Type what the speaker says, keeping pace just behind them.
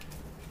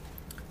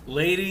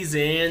Ladies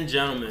and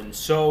gentlemen,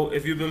 so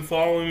if you've been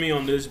following me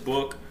on this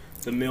book,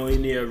 The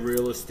Millionaire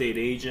Real Estate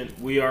Agent,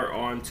 we are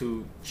on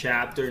to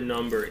chapter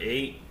number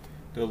 8,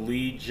 the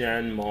lead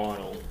gen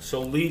model.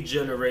 So lead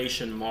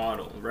generation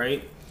model,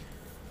 right?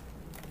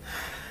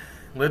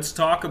 Let's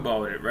talk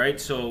about it, right?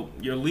 So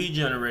your lead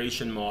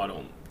generation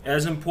model.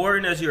 As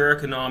important as your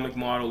economic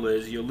model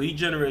is, your lead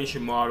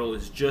generation model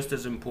is just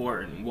as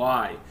important.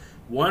 Why?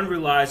 One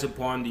relies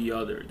upon the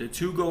other. The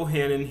two go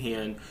hand in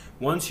hand.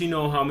 Once you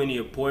know how many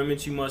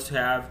appointments you must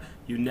have,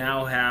 you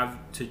now have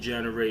to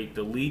generate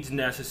the leads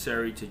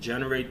necessary to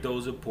generate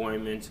those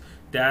appointments.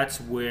 That's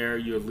where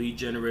your lead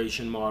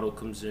generation model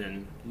comes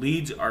in.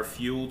 Leads are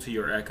fuel to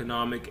your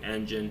economic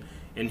engine.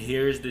 And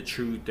here's the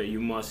truth that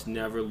you must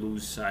never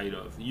lose sight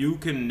of. You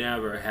can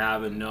never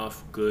have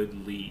enough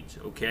good leads,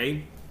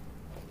 okay?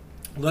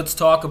 Let's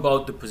talk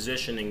about the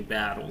positioning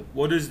battle.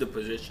 What is the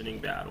positioning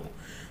battle?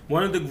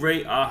 One of the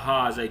great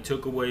ahas I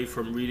took away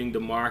from reading the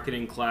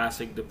marketing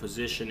classic, The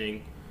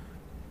Positioning,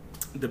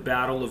 The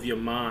Battle of Your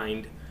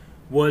Mind,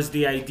 was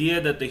the idea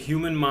that the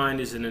human mind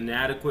is an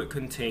inadequate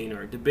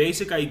container. The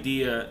basic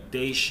idea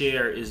they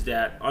share is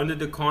that under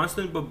the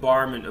constant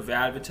bombardment of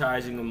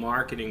advertising and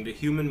marketing, the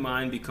human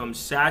mind becomes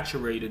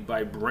saturated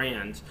by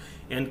brands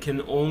and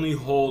can only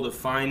hold a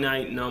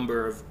finite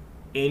number of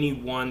at any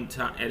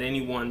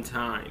one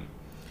time.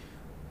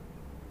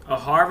 A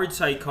Harvard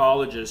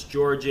psychologist,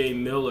 George A.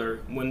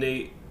 Miller, when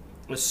they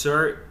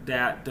assert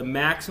that the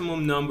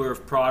maximum number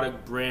of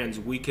product brands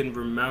we can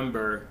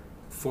remember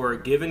for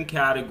a given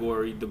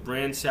category, the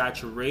brand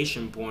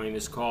saturation point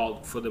is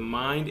called, for the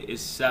mind, is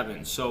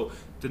 7. So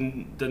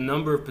the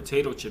number of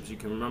potato chips you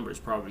can remember is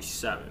probably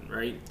 7,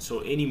 right?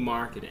 So any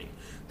marketing.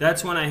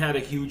 That's when I had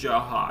a huge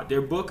aha.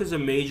 Their book is a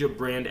major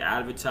brand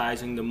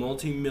advertising the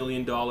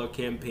multi-million-dollar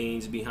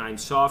campaigns behind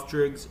soft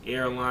drinks,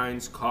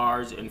 airlines,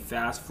 cars, and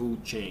fast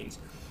food chains.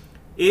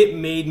 It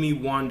made me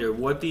wonder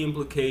what the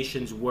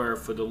implications were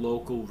for the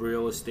local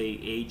real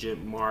estate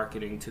agent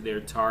marketing to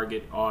their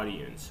target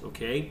audience,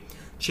 okay?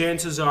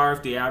 Chances are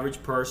if the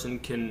average person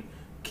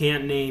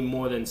can't name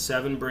more than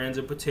 7 brands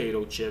of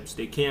potato chips,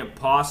 they can't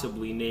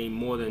possibly name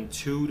more than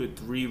 2 to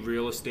 3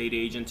 real estate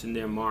agents in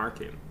their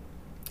market.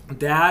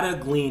 Data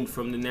gleaned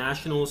from the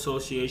National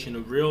Association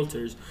of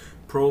Realtors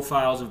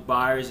profiles of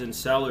buyers and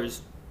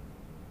sellers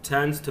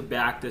tends to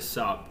back this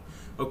up.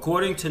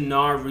 According to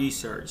MREA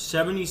research,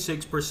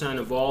 76%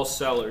 of all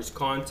sellers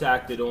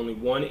contacted only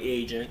one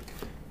agent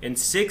and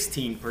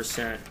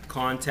 16%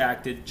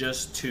 contacted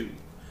just 2.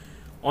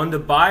 On the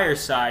buyer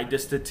side, the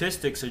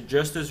statistics are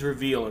just as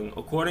revealing.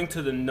 According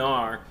to the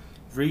MREA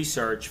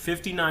research,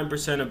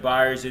 59% of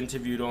buyers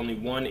interviewed only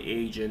one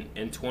agent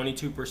and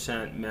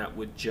 22% met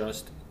with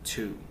just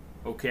 2.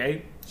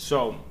 Okay?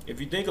 So, if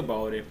you think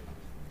about it,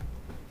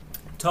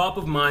 top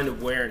of mind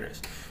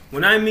awareness.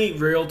 When I meet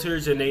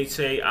realtors and they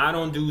say, I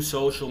don't do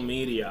social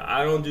media,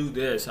 I don't do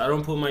this, I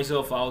don't put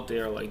myself out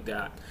there like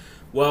that.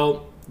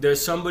 Well,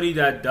 there's somebody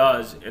that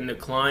does and the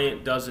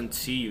client doesn't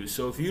see you.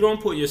 So if you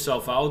don't put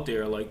yourself out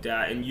there like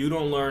that and you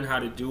don't learn how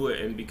to do it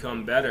and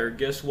become better,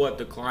 guess what?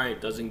 The client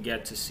doesn't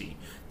get to see.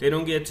 They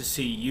don't get to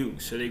see you.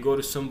 So they go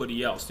to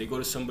somebody else. They go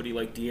to somebody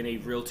like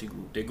DNA Realty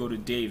Group. They go to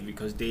Dave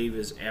because Dave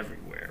is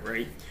everywhere,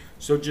 right?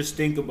 So just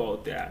think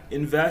about that.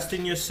 Invest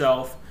in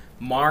yourself.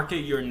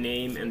 Market your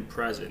name and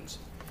presence.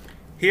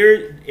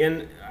 Here,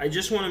 and I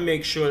just want to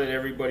make sure that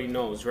everybody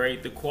knows,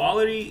 right? The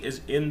quality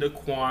is in the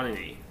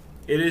quantity.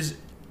 It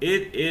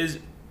is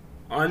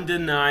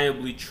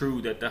undeniably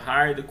true that the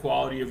higher the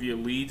quality of your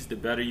leads, the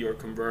better your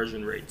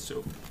conversion rates.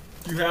 So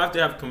you have to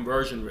have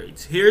conversion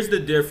rates. Here's the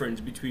difference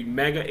between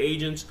mega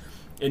agents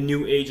and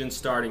new agents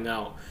starting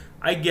out.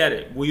 I get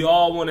it. We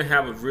all want to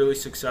have a really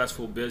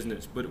successful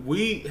business, but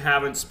we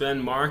haven't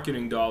spent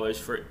marketing dollars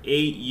for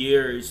 8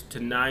 years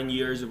to 9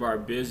 years of our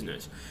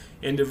business.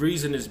 And the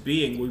reason is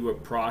being we were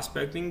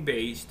prospecting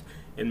based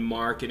and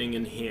marketing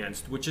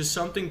enhanced, which is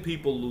something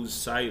people lose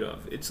sight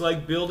of. It's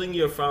like building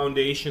your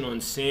foundation on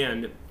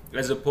sand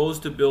as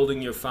opposed to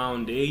building your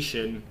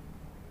foundation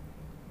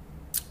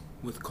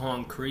with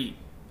concrete,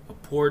 a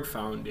poured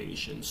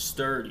foundation,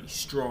 sturdy,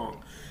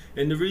 strong.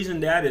 And the reason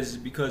that is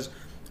because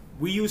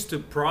we used to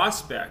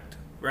prospect,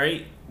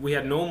 right? We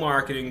had no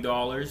marketing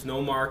dollars,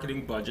 no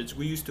marketing budgets.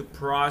 We used to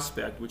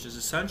prospect, which is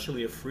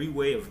essentially a free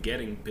way of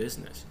getting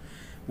business.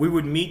 We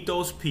would meet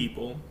those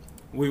people.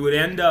 We would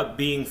end up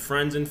being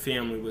friends and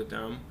family with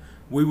them.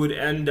 We would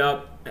end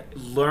up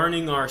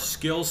learning our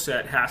skill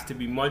set has to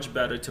be much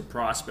better to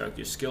prospect.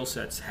 Your skill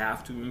sets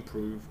have to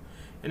improve.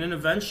 And then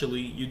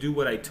eventually you do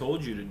what I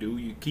told you to do.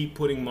 You keep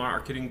putting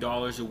marketing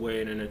dollars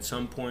away, and then at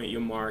some point you're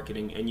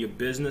marketing, and your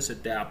business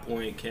at that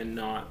point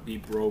cannot be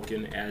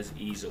broken as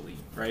easily,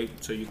 right?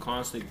 So you're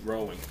constantly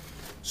growing.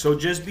 So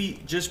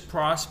just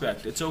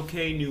prospect. It's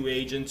okay, new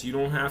agents. You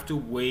don't have to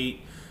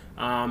wait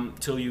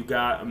till you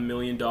got $1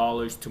 million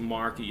to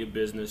market your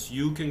business.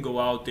 You can go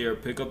out there,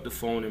 pick up the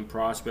phone and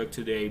prospect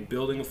today,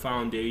 building a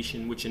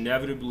foundation which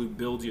inevitably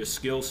builds your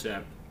skill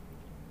set.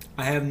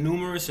 I have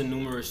numerous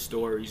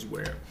stories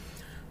where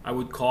I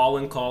would call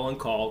and call and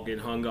call, get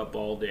hung up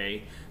all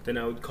day. Then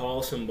I would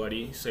call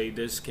somebody, say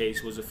this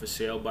case was a for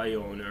sale by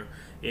owner,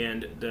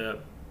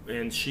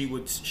 and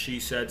she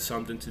said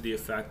something to the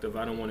effect of,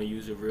 I don't want to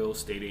use a real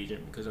estate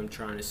agent because I'm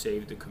trying to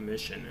save the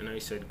commission. And I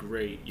said,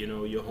 great, you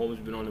know, your home's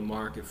been on the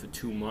market for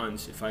 2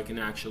 months. If I can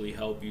actually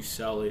help you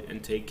sell it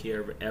and take care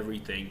of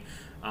everything,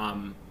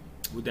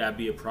 would that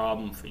be a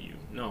problem for you?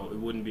 No, it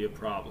wouldn't be a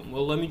problem.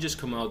 Well, let me just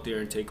come out there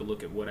and take a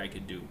look at what I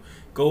could do.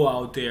 Go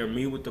out there,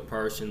 meet with the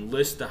person,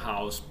 list the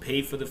house,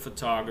 pay for the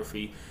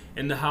photography,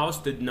 and the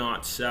house did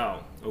not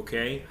sell,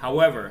 okay?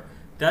 However,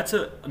 that's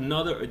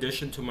another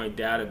addition to my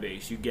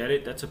database. You get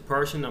it? That's a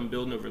person I'm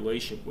building a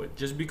relationship with.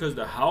 Just because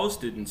the house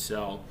didn't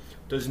sell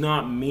does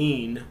not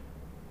mean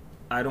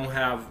I don't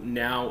have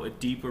now a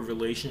deeper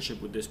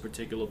relationship with this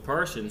particular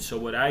person. So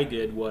what I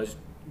did was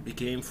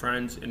became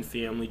friends and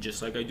family,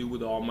 just like I do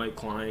with all my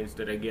clients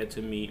that I get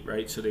to meet,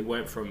 right? So they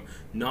went from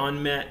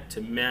non-met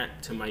to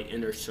my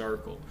inner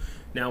circle.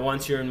 Now,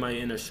 once you're in my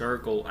inner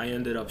circle, I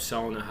ended up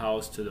selling a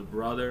house to the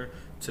brother,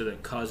 to the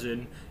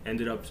cousin,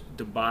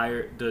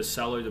 the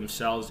seller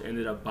themselves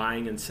ended up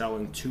buying and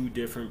selling 2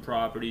 different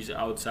properties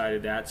outside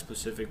of that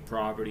specific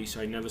property.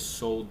 So I never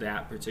sold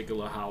that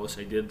particular house.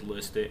 I did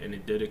list it and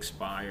it did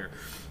expire.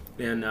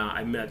 And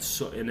I've met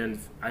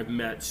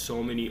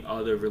so many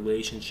other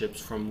relationships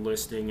from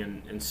listing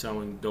and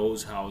selling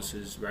those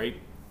houses, right?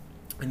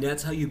 And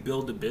that's how you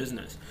build a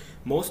business.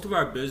 Most of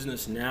our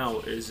business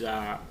now is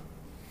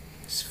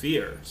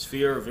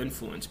sphere of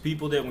influence.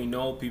 People that we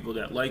know, people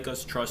that like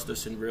us, trust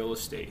us in real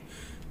estate.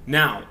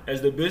 Now,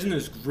 as the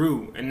business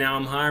grew, and now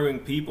I'm hiring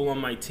people on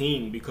my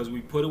team because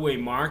we put away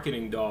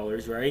marketing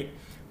dollars, right?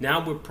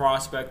 Now we're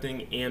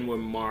prospecting and we're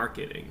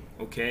marketing,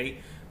 okay?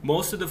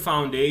 Most of the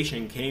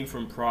foundation came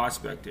from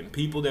prospecting,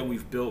 people that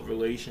we've built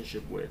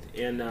relationship with.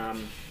 And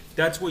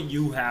that's what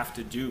you have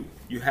to do.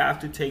 You have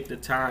to take the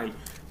time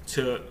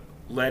to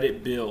let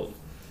it build.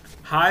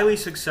 Highly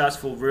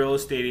successful real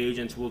estate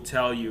agents will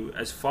tell you,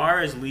 as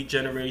far as lead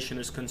generation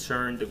is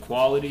concerned, the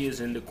quality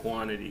is in the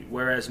quantity.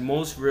 Whereas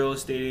most real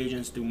estate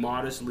agents do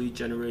modest lead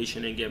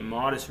generation and get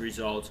modest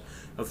results,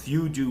 a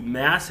few do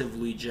massive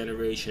lead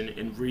generation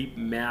and reap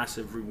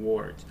massive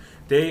rewards.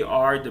 They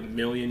are the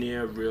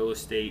millionaire real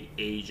estate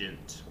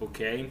agents,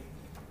 okay?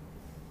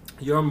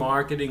 Your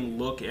marketing,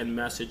 look, and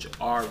message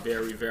are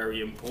very,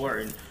 very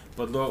important,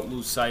 but don't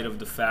lose sight of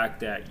the fact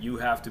that you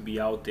have to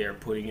be out there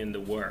putting in the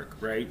work,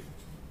 right?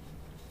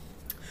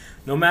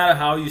 No matter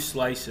how you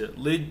slice it,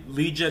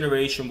 lead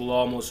generation will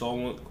almost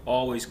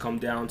always come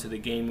down to the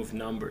game of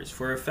numbers.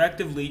 For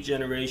effective lead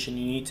generation,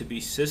 you need to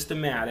be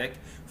systematic,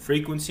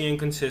 frequency and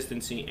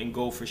consistency, and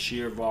go for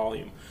sheer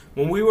volume.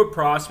 When we were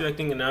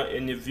prospecting,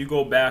 and if you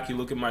go back, you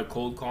look at my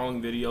cold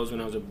calling videos when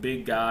I was a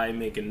big guy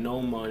making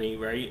no money,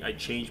 right? I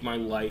changed my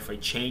life. I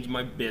changed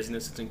my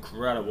business. It's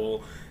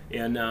incredible.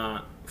 And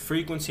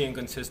frequency and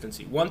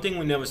consistency. One thing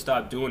we never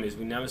stopped doing is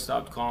we never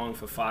stopped calling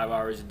for 5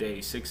 hours a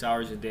day, 6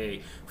 hours a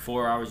day,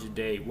 4 hours a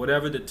day,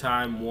 whatever the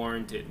time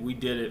warranted. We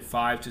did it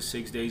 5 to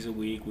 6 days a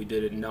week. We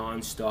did it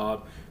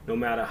non-stop. No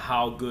matter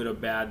how good or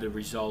bad the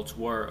results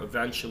were,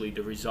 eventually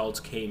the results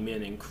came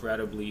in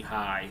incredibly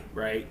high,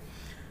 right?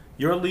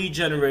 Your lead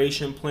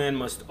generation plan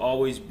must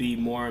always be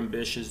more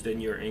ambitious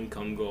than your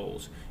income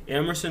goals.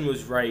 Emerson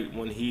was right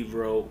when he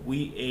wrote,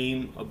 "We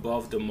aim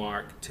above the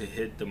mark to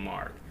hit the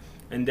mark."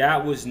 And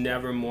that was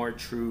never more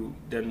true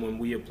than when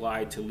we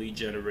applied to lead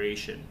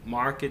generation.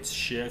 Markets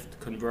shift,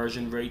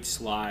 conversion rates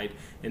slide,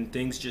 and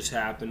things just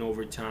happen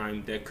over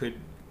time that could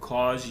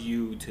cause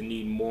you to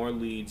need more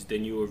leads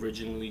than you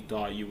originally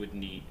thought you would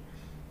need.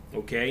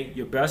 Okay?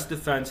 Your best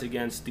defense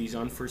against these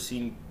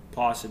unforeseen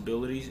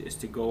possibilities is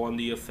to go on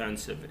the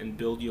offensive and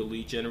build your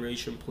lead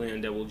generation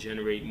plan that will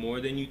generate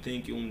more than you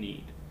think you'll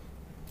need.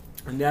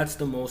 And that's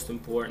the most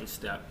important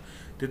step.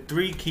 The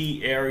 3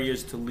 key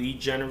areas to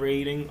lead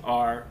generating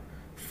are: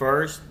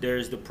 first,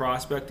 there's the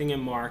prospecting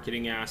and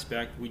marketing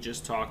aspect. We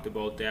just talked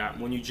about that.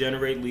 When you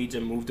generate leads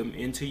and move them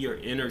into your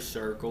inner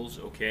circles,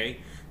 okay?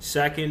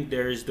 Second,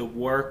 there's the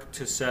work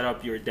to set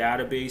up your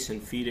database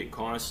and feed it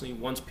constantly.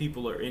 Once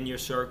people are in your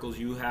circles,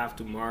 you have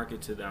to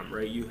market to them,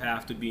 right? You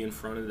have to be in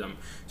front of them.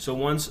 So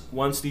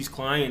once these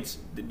clients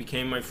that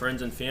became my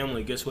friends and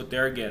family, guess what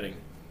they're getting?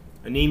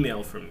 An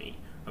email from me,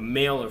 a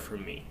mailer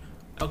from me,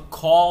 a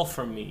call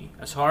from me.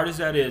 As hard as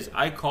that is,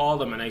 I call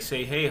them and I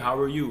say, "Hey, how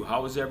are you?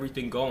 How is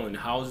everything going?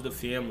 How's the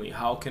family?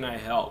 How can I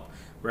help?"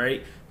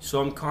 Right?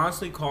 So I'm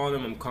constantly calling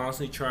them. I'm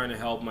constantly trying to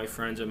help my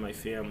friends and my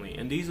family.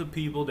 And these are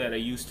people that I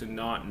used to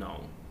not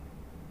know.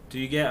 Do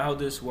you get how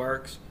this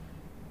works?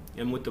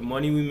 And with the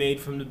money we made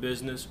from the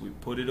business, we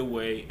put it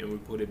away and we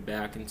put it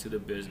back into the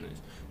business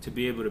to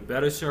be able to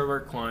better serve our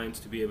clients,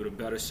 to be able to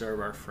better serve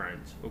our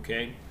friends.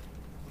 Okay?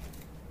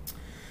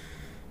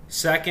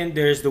 Second,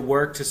 there's the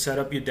work to set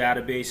up your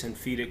database and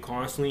feed it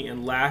constantly.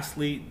 And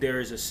lastly, there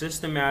is a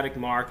systematic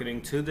marketing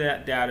to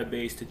that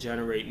database to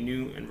generate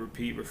new and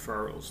repeat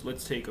referrals.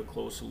 Let's take a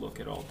closer look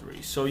at all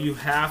 3. So you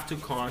have to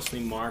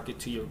constantly market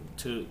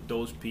to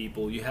those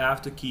people. You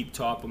have to keep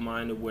top of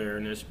mind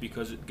awareness,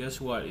 because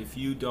guess what? If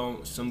you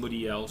don't,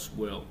 somebody else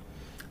will.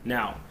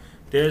 Now,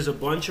 There's a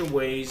bunch of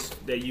ways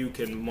that you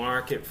can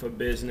market for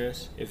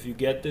business. If you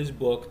get this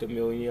book, The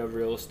Millionaire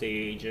Real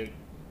Estate Agent,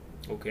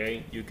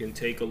 okay, you can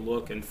take a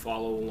look and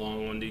follow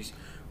along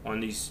on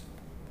these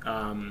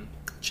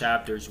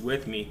chapters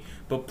with me.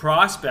 But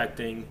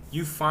prospecting,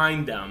 you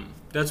find them.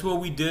 That's what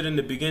we did in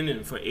the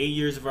beginning for 8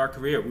 years of our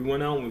career. We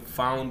went out and we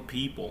found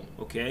people,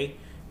 okay?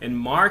 In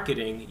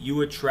marketing,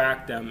 you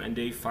attract them and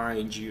they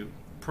find you.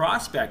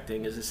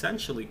 Prospecting is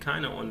essentially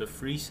kind of on the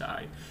free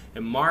side,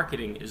 and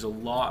marketing is a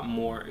lot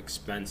more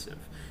expensive.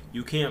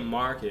 You can't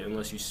market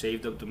unless you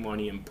saved up the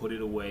money and put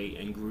it away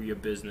and grew your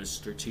business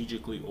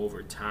strategically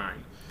over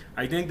time.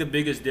 I think the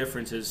biggest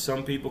difference is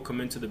some people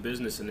come into the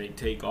business and they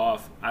take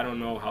off. I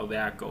don't know how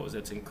that goes.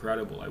 That's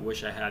incredible. I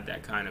wish I had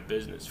that kind of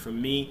business. For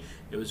me,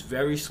 it was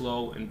very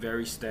slow and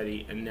very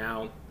steady, and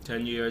now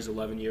 10 years,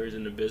 11 years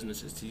in the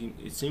business,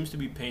 it seems to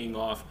be paying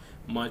off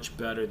much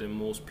better than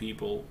most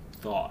people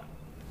thought,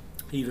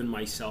 even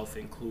myself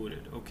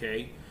included,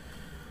 okay?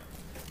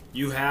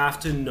 You have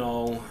to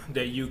know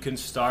that you can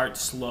start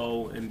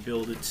slow and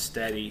build it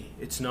steady.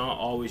 It's not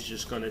always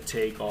just going to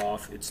take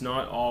off. It's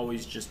not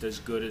always just as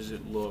good as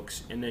it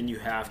looks. And then you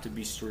have to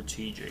be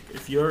strategic.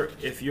 If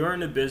you're in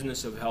the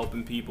business of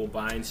helping people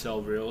buy and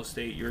sell real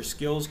estate, your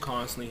skills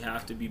constantly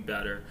have to be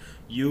better.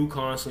 You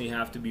constantly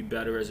have to be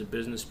better as a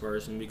business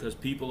person, because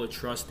people are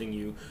trusting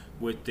you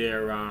with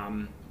their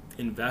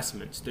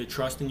investments. They're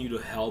trusting you to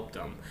help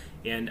them.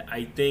 And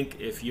I think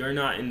if you're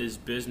not in this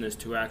business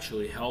to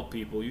actually help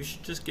people, you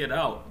should just get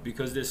out,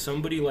 because there's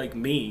somebody like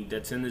me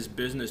that's in this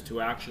business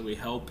to actually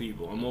help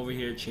people. I'm over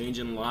here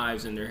changing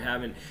lives, and they're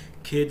having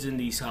kids in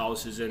these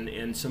houses,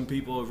 and some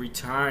people are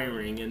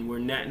retiring, and we're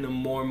netting them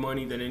more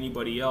money than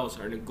anybody else.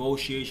 Our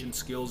negotiation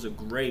skills are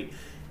great,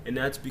 and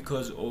that's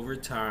because over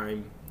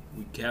time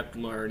we kept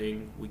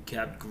learning, we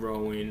kept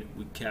growing,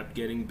 we kept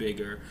getting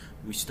bigger.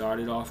 We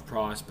started off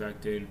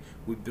prospecting,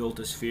 we built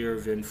a sphere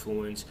of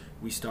influence,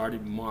 we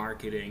started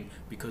marketing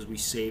because we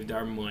saved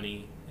our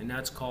money, and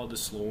that's called the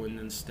slow and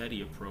then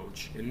steady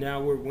approach. And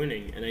now we're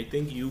winning, and I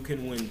think you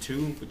can win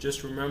too, but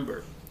just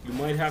remember, you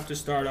might have to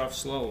start off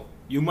slow.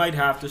 You might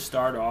have to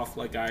start off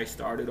like I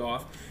started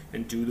off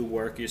and do the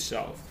work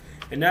yourself.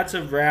 And that's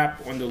a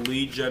wrap on the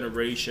lead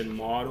generation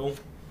model.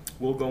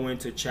 We'll go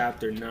into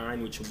chapter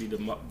 9, which will be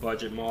the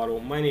budget model.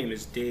 My name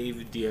is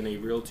Dave,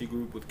 DNA Realty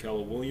Group with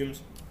Keller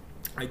Williams.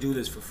 I do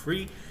this for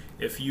free.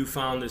 If you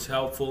found this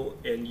helpful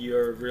and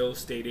you're a real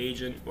estate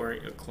agent or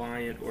a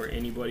client or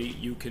anybody,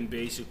 you can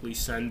basically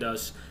send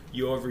us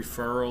your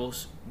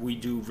referrals. We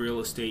do real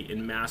estate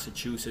in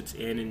Massachusetts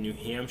and in New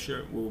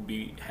Hampshire. We'll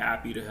be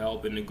happy to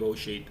help and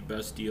negotiate the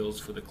best deals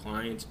for the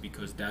clients,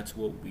 because that's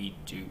what we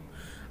do.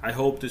 I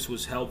hope this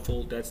was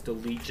helpful. That's the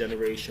lead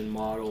generation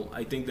model.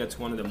 I think that's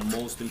one of the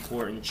most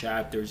important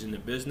chapters in the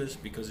business,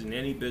 because in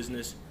any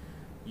business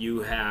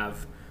you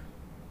have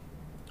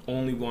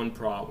only one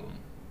problem: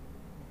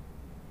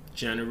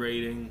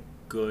 generating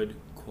good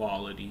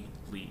quality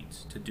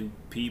leads to do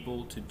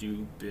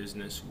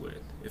business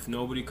with. If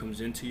nobody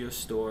comes into your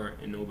store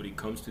and nobody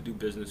comes to do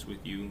business with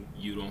you,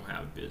 you don't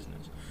have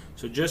business.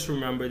 So just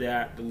remember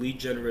that, the lead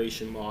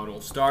generation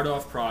model. Start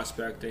off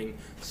prospecting,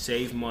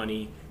 save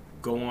money,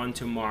 go on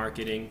to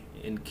marketing,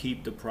 and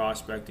keep the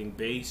prospecting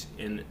base,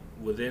 and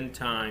within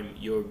time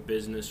your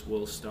business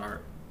will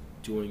start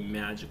doing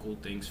magical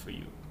things for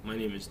you. My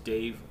name is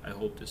Dave. I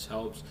hope this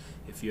helps.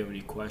 If you have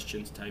any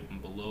questions, type them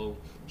below.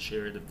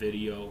 Share the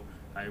video.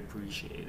 I appreciate it.